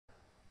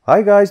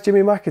Hi guys,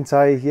 Jimmy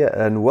McIntyre here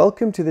and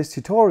welcome to this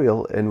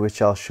tutorial in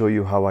which I'll show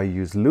you how I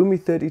use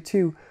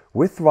Lumi32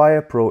 with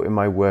Raya Pro in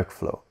my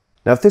workflow.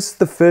 Now if this is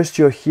the first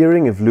you're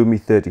hearing of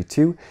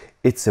Lumi32,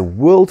 it's a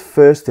world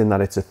first in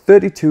that it's a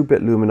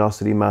 32-bit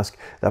luminosity mask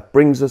that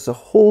brings us a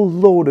whole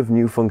load of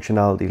new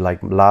functionality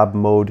like lab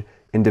mode,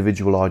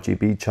 individual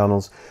RGB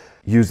channels,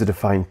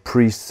 user-defined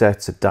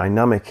presets, a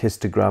dynamic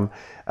histogram,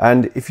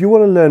 and if you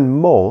want to learn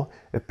more,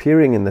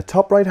 appearing in the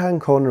top right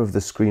hand corner of the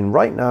screen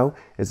right now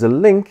is a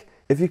link.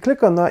 If you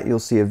click on that, you'll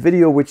see a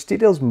video which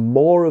details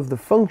more of the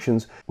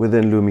functions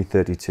within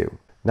Lumi32.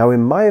 Now,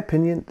 in my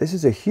opinion, this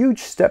is a huge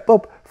step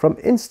up from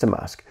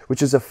Instamask,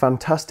 which is a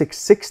fantastic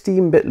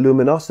 16-bit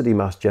luminosity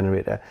mask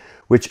generator,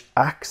 which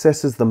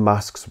accesses the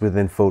masks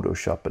within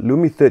Photoshop. But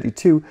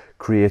Lumi32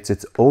 creates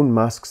its own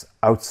masks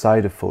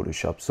outside of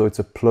Photoshop, so it's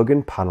a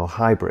plug-in panel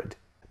hybrid.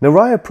 Now,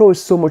 Raya Pro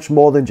is so much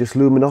more than just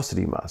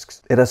luminosity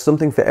masks. It has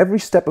something for every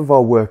step of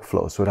our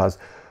workflow. So it has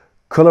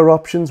color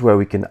options where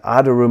we can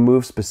add or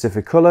remove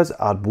specific colors,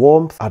 add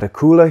warmth, add a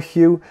cooler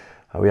hue.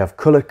 We have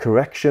color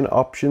correction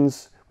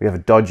options. We have a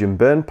dodge and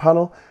burn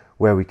panel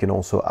where we can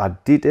also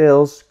add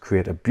details,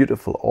 create a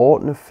beautiful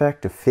Orton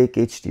effect, a fake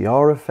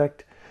HDR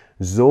effect,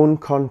 zone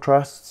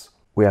contrasts.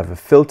 We have a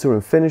filter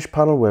and finish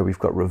panel where we've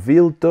got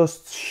revealed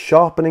dusts,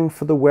 sharpening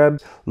for the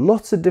web,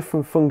 lots of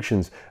different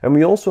functions. And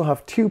we also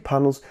have two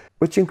panels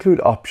which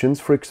include options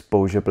for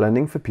exposure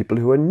blending for people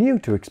who are new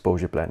to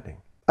exposure blending.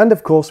 And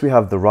of course we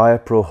have the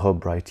Raya Pro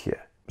hub right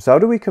here. So how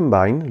do we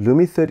combine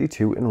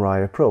Lumi32 and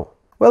Raya Pro?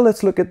 Well,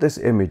 let's look at this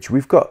image.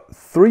 We've got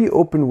three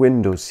open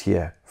windows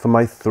here for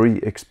my three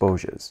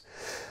exposures.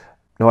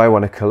 Now I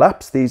want to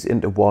collapse these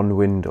into one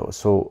window.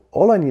 So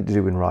all I need to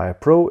do in Raya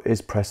Pro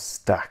is press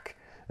stack,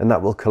 and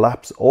that will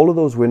collapse all of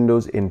those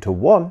windows into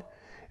one,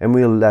 and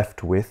we're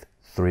left with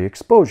three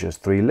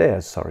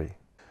layers, sorry.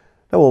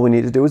 Now all we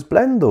need to do is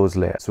blend those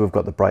layers. So we've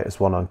got the brightest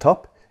one on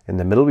top. In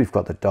the middle, we've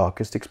got the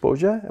darkest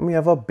exposure, and we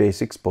have our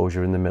base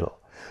exposure in the middle.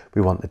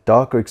 We want the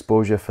darker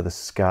exposure for the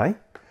sky.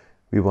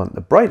 We want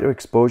the brighter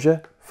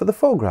exposure for the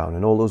foreground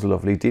and all those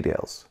lovely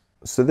details.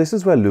 So this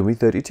is where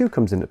Lumi32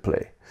 comes into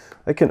play.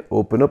 I can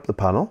open up the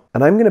panel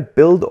and I'm going to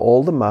build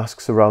all the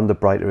masks around the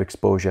brighter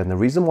exposure. And the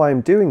reason why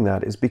I'm doing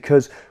that is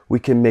because we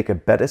can make a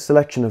better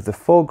selection of the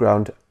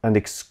foreground and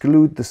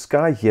exclude the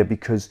sky here,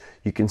 because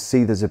you can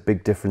see there's a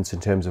big difference in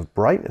terms of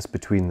brightness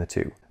between the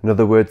two. In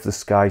other words, the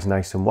sky's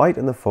nice and white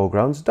and the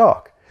foreground's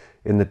dark.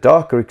 In the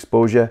darker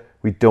exposure,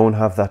 we don't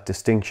have that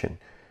distinction.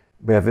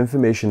 We have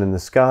information in the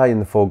sky and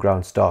the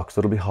foreground's dark, so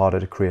it'll be harder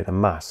to create a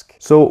mask.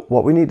 So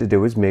what we need to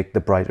do is make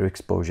the brighter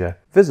exposure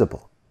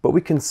visible, but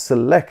we can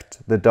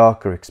select the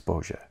darker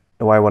exposure.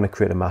 Now I want to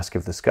create a mask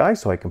of the sky,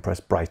 so I can press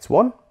Brights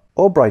 1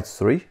 or Brights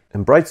 3.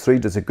 And Brights 3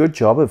 does a good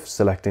job of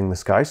selecting the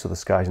sky, so the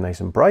sky is nice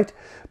and bright,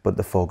 but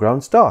the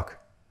foreground's dark.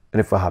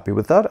 And if we're happy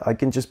with that, I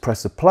can just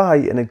press apply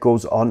and it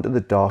goes on to the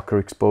darker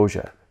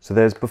exposure. So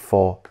there's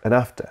before and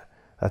after.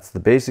 That's the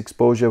base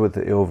exposure with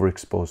the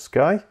overexposed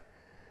sky.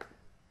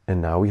 And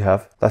now we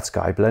have that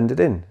sky blended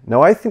in.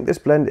 Now I think this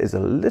blend is a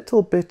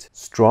little bit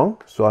strong,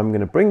 so I'm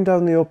going to bring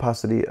down the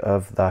opacity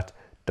of that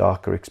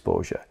darker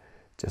exposure.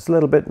 Just a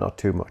little bit, not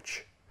too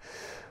much.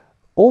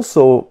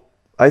 Also,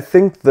 I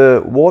think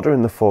the water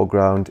in the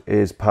foreground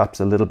is perhaps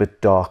a little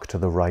bit dark to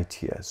the right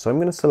here. So I'm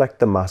going to select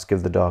the mask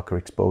of the darker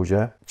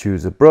exposure,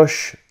 choose a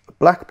brush, a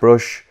black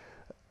brush,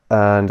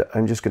 and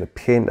I'm just going to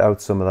paint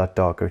out some of that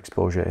darker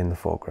exposure in the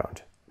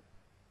foreground.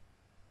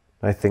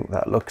 I think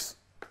that looks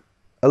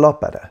a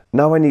lot better.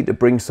 Now I need to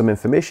bring some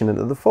information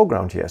into the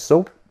foreground here.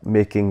 So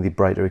making the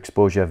brighter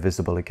exposure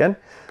visible again,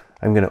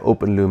 I'm going to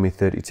open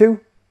Lumi32,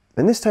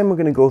 and this time we're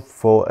going to go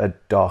for a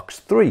Darks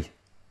 3.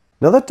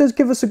 Now that does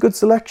give us a good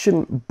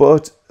selection,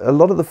 but a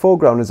lot of the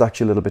foreground is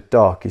actually a little bit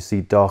dark. You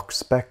see dark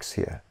specks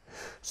here.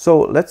 So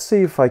let's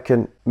see if I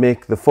can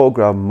make the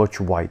foreground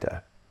much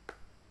wider.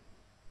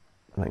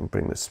 And I can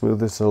bring the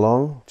smoothness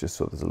along just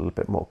so there's a little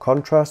bit more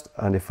contrast.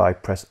 And if I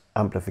press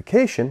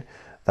amplification,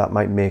 that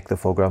might make the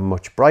foreground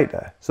much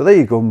brighter. So there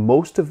you go,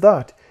 most of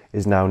that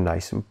is now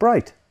nice and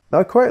bright. Now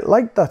I quite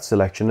like that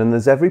selection, and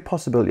there's every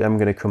possibility I'm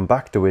going to come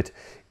back to it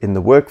in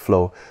the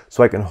workflow.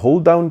 So I can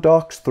hold down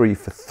Darks 3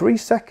 for 3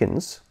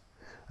 seconds,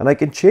 and I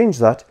can change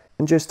that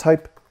and just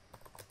type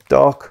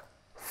dark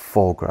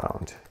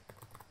foreground.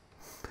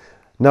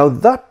 Now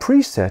that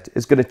preset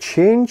is going to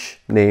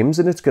change names,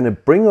 and it's going to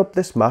bring up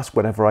this mask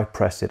whenever I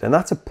press it, and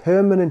that's a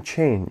permanent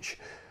change.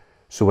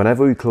 So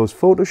whenever we close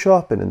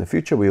Photoshop and in the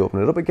future we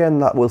open it up again,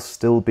 that will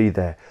still be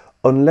there,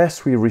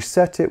 unless we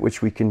reset it,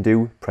 which we can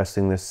do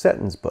pressing this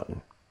settings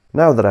button.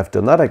 Now that I've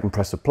done that, I can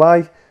press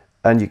apply,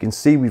 and you can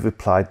see we've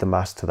applied the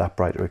mask to that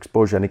brighter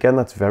exposure. And again,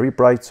 that's very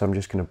bright, so I'm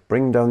just going to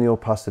bring down the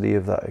opacity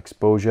of that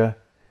exposure.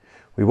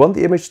 We want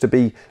the image to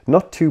be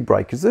not too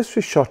bright, because this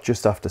was shot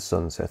just after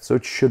sunset, so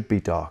it should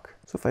be dark.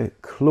 So if I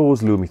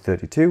close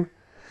Lumi32,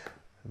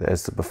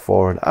 there's the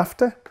before and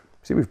after.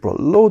 See, we've brought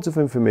loads of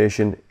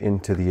information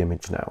into the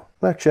image now.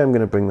 Actually, I'm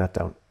going to bring that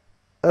down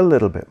a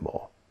little bit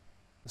more.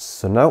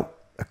 So now,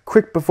 a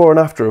quick before and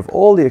after of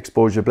all the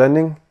exposure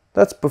blending.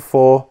 That's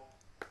before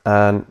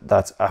and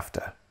that's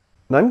after.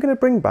 And I'm going to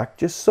bring back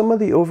just some of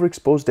the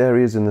overexposed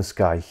areas in the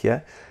sky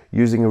here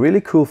using a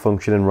really cool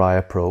function in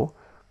Raya Pro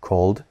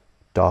called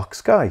Dark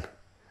Sky.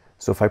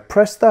 So if I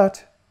press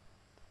that,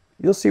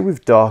 you'll see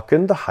we've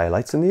darkened the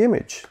highlights in the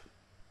image.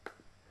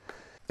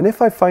 And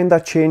if I find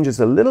that change is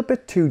a little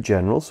bit too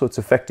general, so it's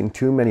affecting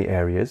too many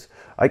areas,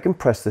 I can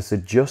press this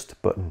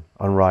adjust button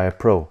on Raya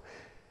Pro.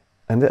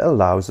 And it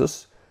allows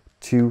us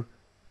to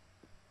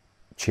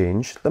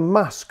change the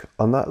mask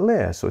on that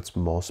layer so it's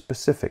more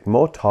specific,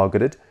 more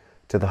targeted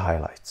to the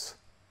highlights.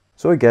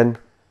 So again,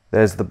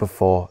 there's the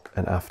before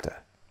and after.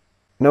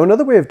 Now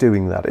another way of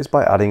doing that is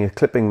by adding a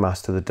clipping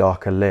mask to the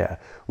darker layer.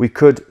 We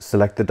could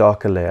select the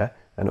darker layer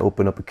and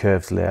open up a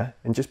curves layer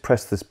and just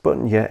press this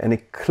button here and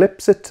it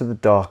clips it to the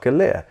darker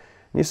layer.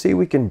 And you see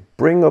we can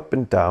bring up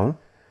and down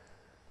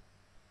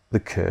the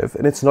curve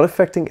and it's not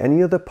affecting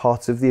any other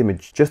parts of the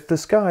image, just the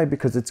sky,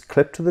 because it's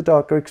clipped to the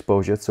darker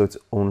exposure, so it's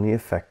only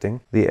affecting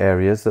the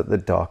areas that the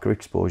darker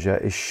exposure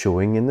is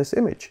showing in this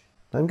image.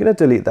 I'm going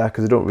to delete that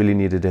because I don't really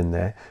need it in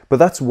there, but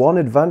that's one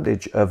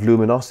advantage of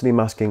luminosity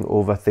masking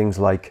over things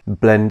like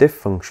blend if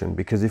function,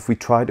 because if we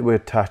try to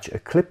attach a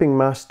clipping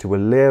mask to a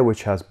layer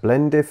which has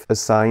blend if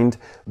assigned,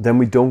 then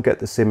we don't get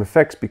the same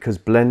effects, because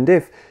blend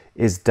if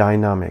is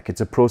dynamic.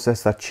 It's a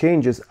process that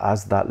changes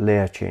as that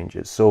layer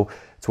changes. So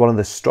it's one of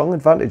the strong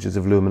advantages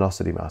of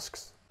luminosity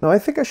masks. Now I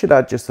think I should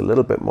add just a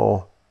little bit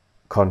more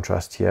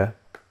contrast here,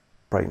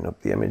 brighten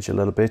up the image a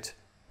little bit,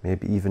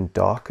 maybe even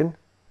darken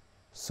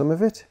some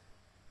of it.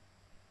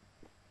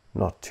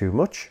 Not too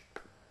much.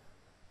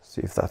 See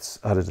if that's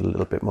added a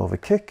little bit more of a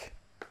kick.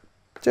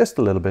 Just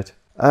a little bit.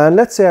 And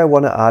let's say I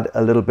want to add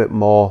a little bit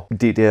more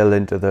detail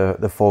into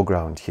the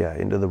foreground here,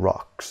 into the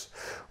rocks.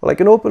 Well, I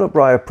can open up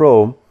Raya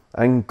Pro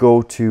and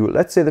go to,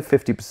 let's say, the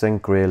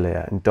 50% grey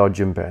layer and dodge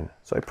and burn.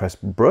 So I press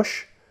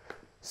brush,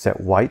 set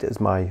white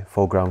as my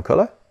foreground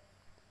color.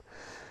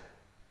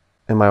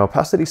 And my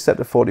opacity is set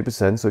to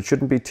 40%, so it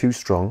shouldn't be too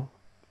strong.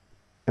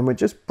 And we're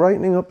just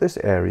brightening up this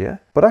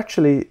area. But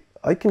actually,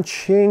 I can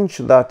change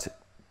that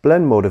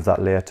blend mode of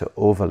that layer to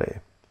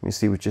overlay. You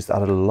see, we just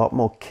added a lot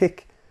more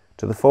kick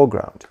to the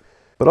foreground.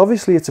 But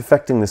obviously it's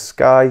affecting the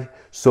sky,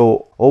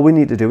 so all we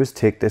need to do is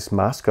take this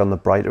mask on the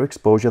brighter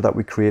exposure that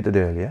we created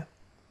earlier,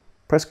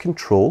 press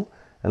Ctrl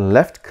and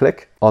left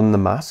click on the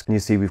mask, and you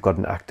see we've got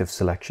an active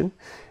selection.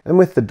 And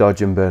with the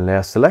dodge and burn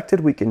layer selected,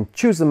 we can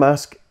choose the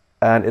mask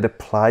and it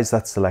applies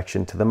that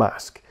selection to the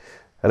mask.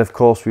 And of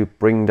course we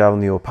bring down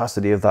the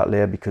opacity of that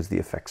layer because the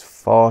effect's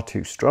far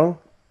too strong.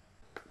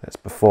 That's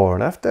before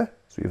and after,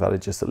 so we've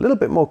added just a little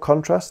bit more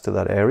contrast to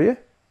that area.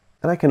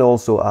 And I can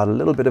also add a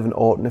little bit of an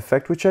Orton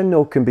effect, which I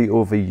know can be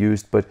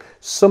overused, but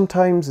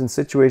sometimes in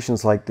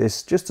situations like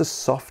this, just a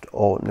soft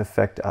Orton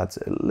effect adds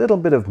a little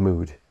bit of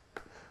mood.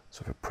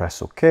 So if I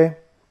press OK,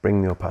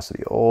 bring the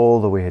opacity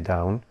all the way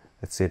down,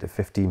 let's say to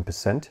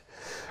 15%. And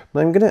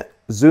I'm going to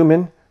zoom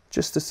in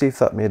just to see if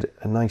that made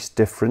a nice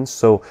difference.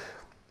 So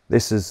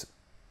this is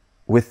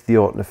with the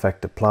Orton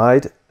effect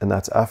applied, and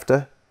that's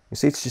after. You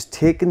see, it's just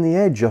taken the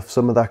edge off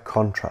some of that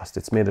contrast.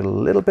 It's made it a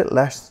little bit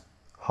less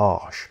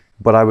harsh.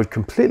 But I would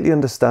completely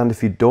understand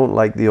if you don't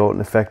like the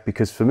Orton effect,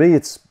 because for me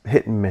it's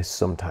hit and miss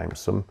sometimes.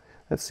 So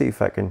let's see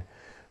if I can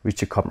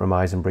reach a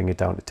compromise and bring it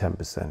down to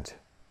 10%.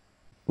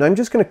 Now I'm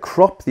just going to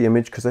crop the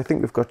image because I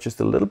think we've got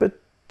just a little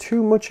bit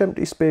too much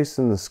empty space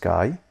in the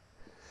sky.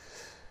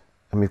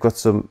 And we've got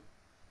some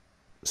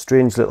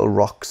strange little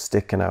rocks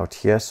sticking out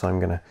here, so I'm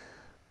going to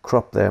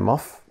crop them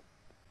off.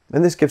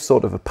 And this gives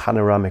sort of a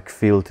panoramic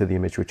feel to the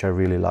image, which I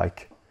really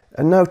like.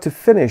 And now to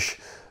finish,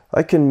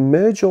 I can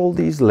merge all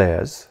these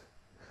layers,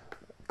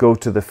 go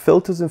to the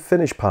filters and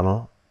finish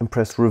panel and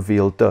press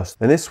reveal dust.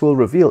 And this will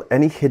reveal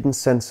any hidden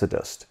sensor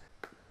dust.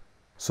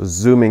 So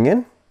zooming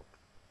in,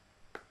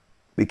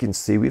 we can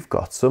see we've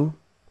got some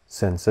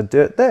sensor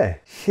dirt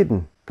there,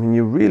 hidden. I mean,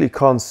 you really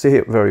can't see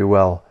it very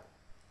well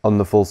on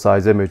the full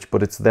size image,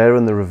 but it's there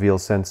in the reveal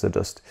sensor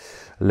dust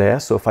layer.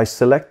 So if I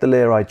select the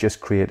layer I just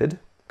created,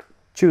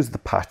 choose the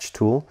patch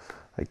tool,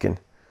 I can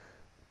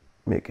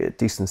make a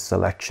decent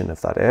selection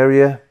of that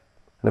area.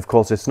 And of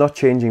course it's not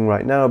changing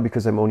right now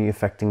because I'm only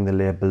affecting the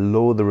layer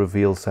below the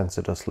reveal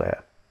sensor dust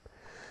layer.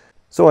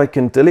 So I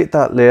can delete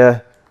that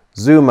layer,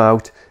 zoom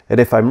out, and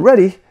if I'm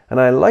ready and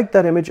I like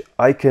that image,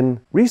 I can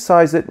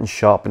resize it and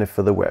sharpen it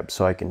for the web.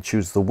 So I can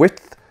choose the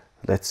width,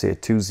 let's say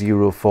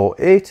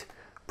 2048,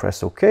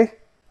 press OK.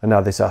 And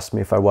now this asks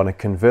me if I want to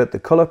convert the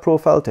color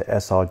profile to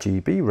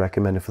sRGB,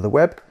 recommended for the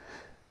web.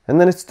 And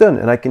then it's done,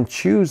 and I can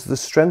choose the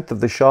strength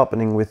of the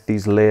sharpening with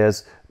these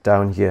layers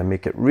down here,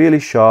 make it really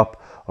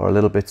sharp or a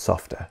little bit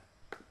softer.